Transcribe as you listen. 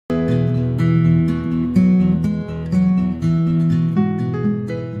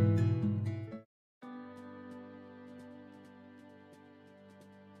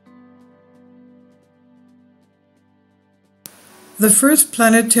The first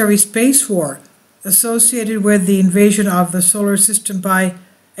planetary space war associated with the invasion of the solar system by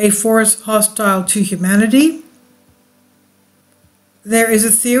a force hostile to humanity. There is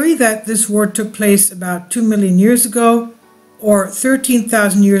a theory that this war took place about 2 million years ago, or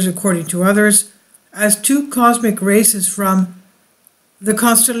 13,000 years according to others, as two cosmic races from the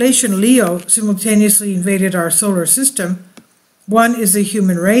constellation Leo simultaneously invaded our solar system. One is the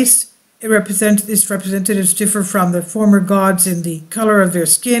human race. Its representatives differ from the former gods in the color of their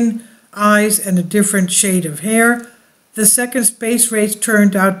skin, eyes, and a different shade of hair. The second space race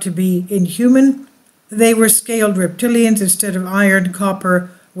turned out to be inhuman. They were scaled reptilians. Instead of iron, copper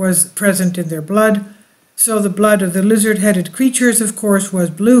was present in their blood. So the blood of the lizard-headed creatures, of course,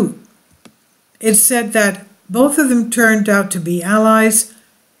 was blue. It's said that both of them turned out to be allies.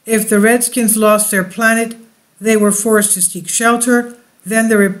 If the Redskins lost their planet, they were forced to seek shelter. Then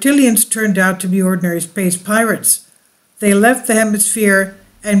the reptilians turned out to be ordinary space pirates. They left the hemisphere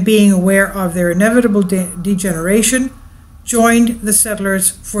and, being aware of their inevitable degeneration, joined the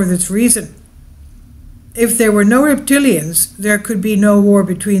settlers for this reason. If there were no reptilians, there could be no war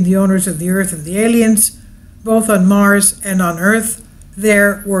between the owners of the Earth and the aliens. Both on Mars and on Earth,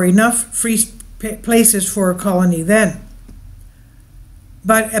 there were enough free places for a colony then.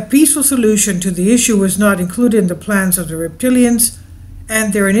 But a peaceful solution to the issue was not included in the plans of the reptilians,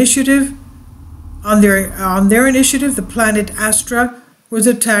 and their initiative, on their initiative, the planet Astra was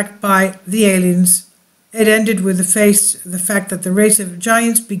attacked by the aliens. It ended with the fact that the race of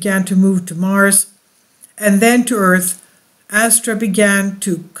giants began to move to Mars and then to Earth. Astra began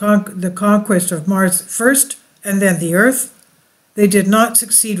the conquest of Mars first and then the Earth. They did not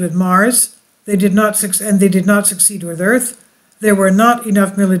succeed with Mars. They did not succeed with Earth. There were not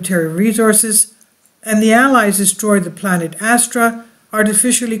enough military resources, and the Allies destroyed the planet Astra,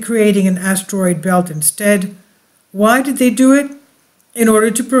 artificially creating an asteroid belt instead. Why did they do it? In order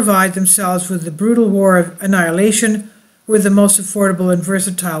to provide themselves with the brutal war of annihilation with the most affordable and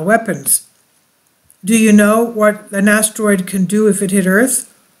versatile weapons. Do you know what an asteroid can do if it hit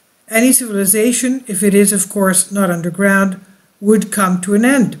Earth? Any civilization, if it is of course not underground, would come to an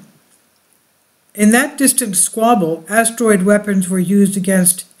end. In that distant squabble, asteroid weapons were used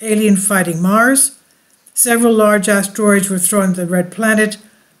against alien fighting Mars. Several large asteroids were thrown at the red planet,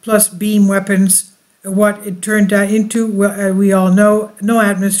 plus beam weapons. What it turned into, we all know, no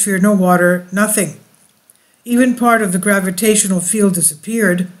atmosphere, no water, nothing. Even part of the gravitational field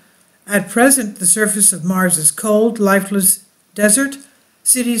disappeared. At present, the surface of Mars is cold, lifeless desert.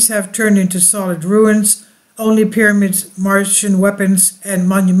 Cities have turned into solid ruins. Only pyramids, Martian weapons, and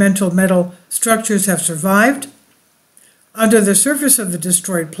monumental metal structures have survived. Under the surface of the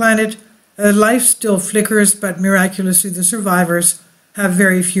destroyed planet, life still flickers, but miraculously the survivors have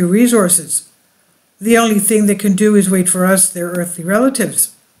very few resources. The only thing they can do is wait for us, their earthly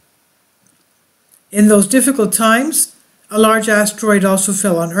relatives. In those difficult times, a large asteroid also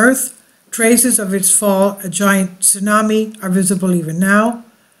fell on Earth. Traces of its fall, a giant tsunami, are visible even now.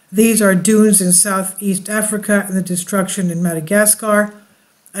 These are dunes in southeast Africa and the destruction in Madagascar.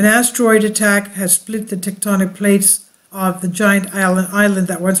 An asteroid attack has split the tectonic plates of the giant island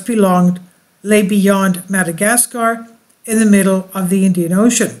that once lay beyond Madagascar in the middle of the Indian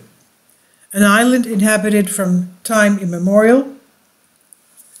Ocean. An island inhabited from time immemorial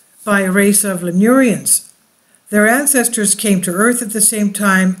by a race of Lemurians. Their ancestors came to Earth at the same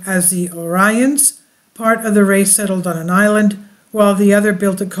time as the Orions. Part of the race settled on an island, while the other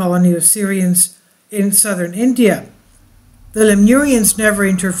built a colony of Syrians in southern India. The Lemurians never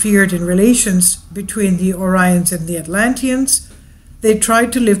interfered in relations between the Orions and the Atlanteans. They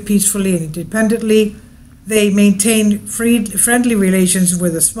tried to live peacefully and independently. They maintained friendly relations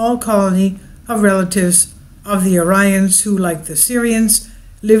with a small colony of relatives of the Orions who, like the Syrians,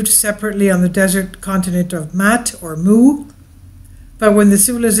 lived separately on the desert continent of Mat or Mu. But when the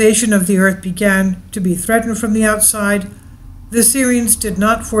civilization of the Earth began to be threatened from the outside, the Syrians did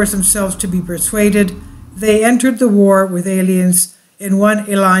not force themselves to be persuaded. They entered the war with aliens in one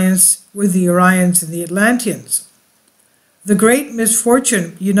alliance with the Orions and the Atlanteans. The great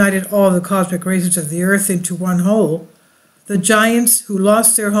misfortune united all the cosmic races of the Earth into one whole. The giants who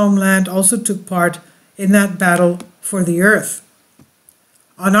lost their homeland also took part in that battle for the Earth.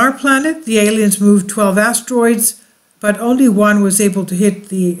 On our planet, the aliens moved 12 asteroids, but only one was able to hit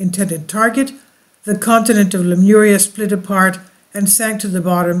the intended target. The continent of Lemuria split apart and sank to the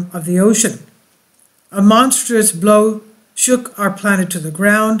bottom of the ocean. A monstrous blow shook our planet to the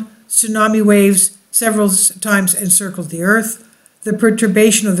ground. Tsunami waves several times encircled the Earth. The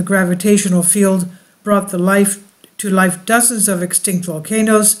perturbation of the gravitational field brought to life dozens of extinct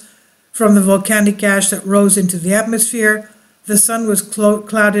volcanoes. From the volcanic ash that rose into the atmosphere, the sun was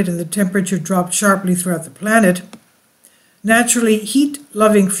clouded and the temperature dropped sharply throughout the planet. Naturally,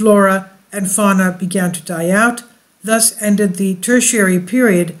 heat-loving flora and fauna began to die out, thus ended the Tertiary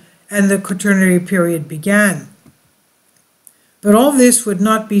period and the Quaternary period began. But all this would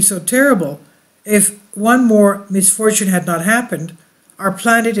not be so terrible if one more misfortune had not happened. Our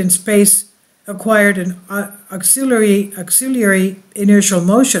planet in space acquired an auxiliary inertial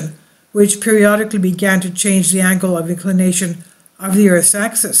motion, which periodically began to change the angle of inclination of the Earth's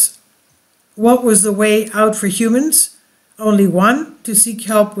axis. What was the way out for humans? Only one: to seek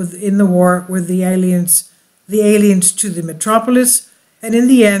help in the war with the aliens to the metropolis, and in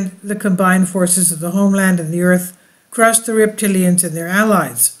the end, the combined forces of the homeland and the Earth crushed the reptilians and their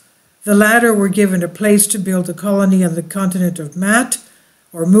allies. The latter were given a place to build a colony on the continent of Maat,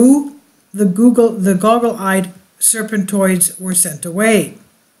 or Mu. The goggle-eyed serpentoids were sent away.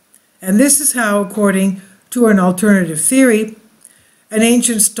 And this is how, according to an alternative theory, an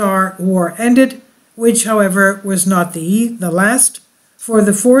ancient star war ended, which, however, was not the last, for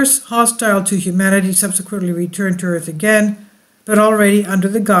the force hostile to humanity subsequently returned to Earth again, but already under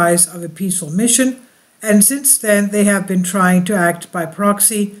the guise of a peaceful mission, and since then they have been trying to act by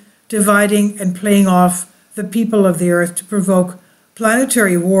proxy, dividing and playing off the people of the Earth to provoke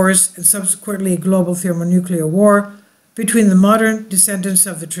planetary wars and subsequently a global thermonuclear war between the modern descendants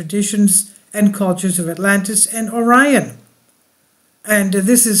of the traditions and cultures of Atlantis and Orion. And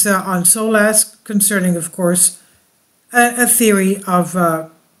this is on Solas, concerning, of course, a theory of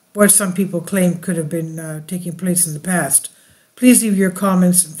what some people claim could have been taking place in the past. Please leave your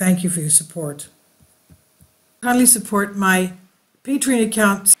comments, and thank you for your support. Kindly support my Patreon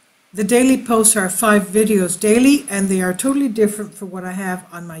account. The daily posts are 5 videos daily, and they are totally different from what I have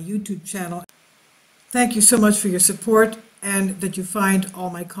on my YouTube channel. Thank you so much for your support, and that you find all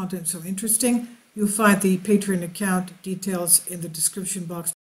my content so interesting. You'll find the Patreon account details in the description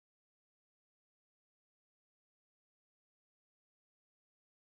box.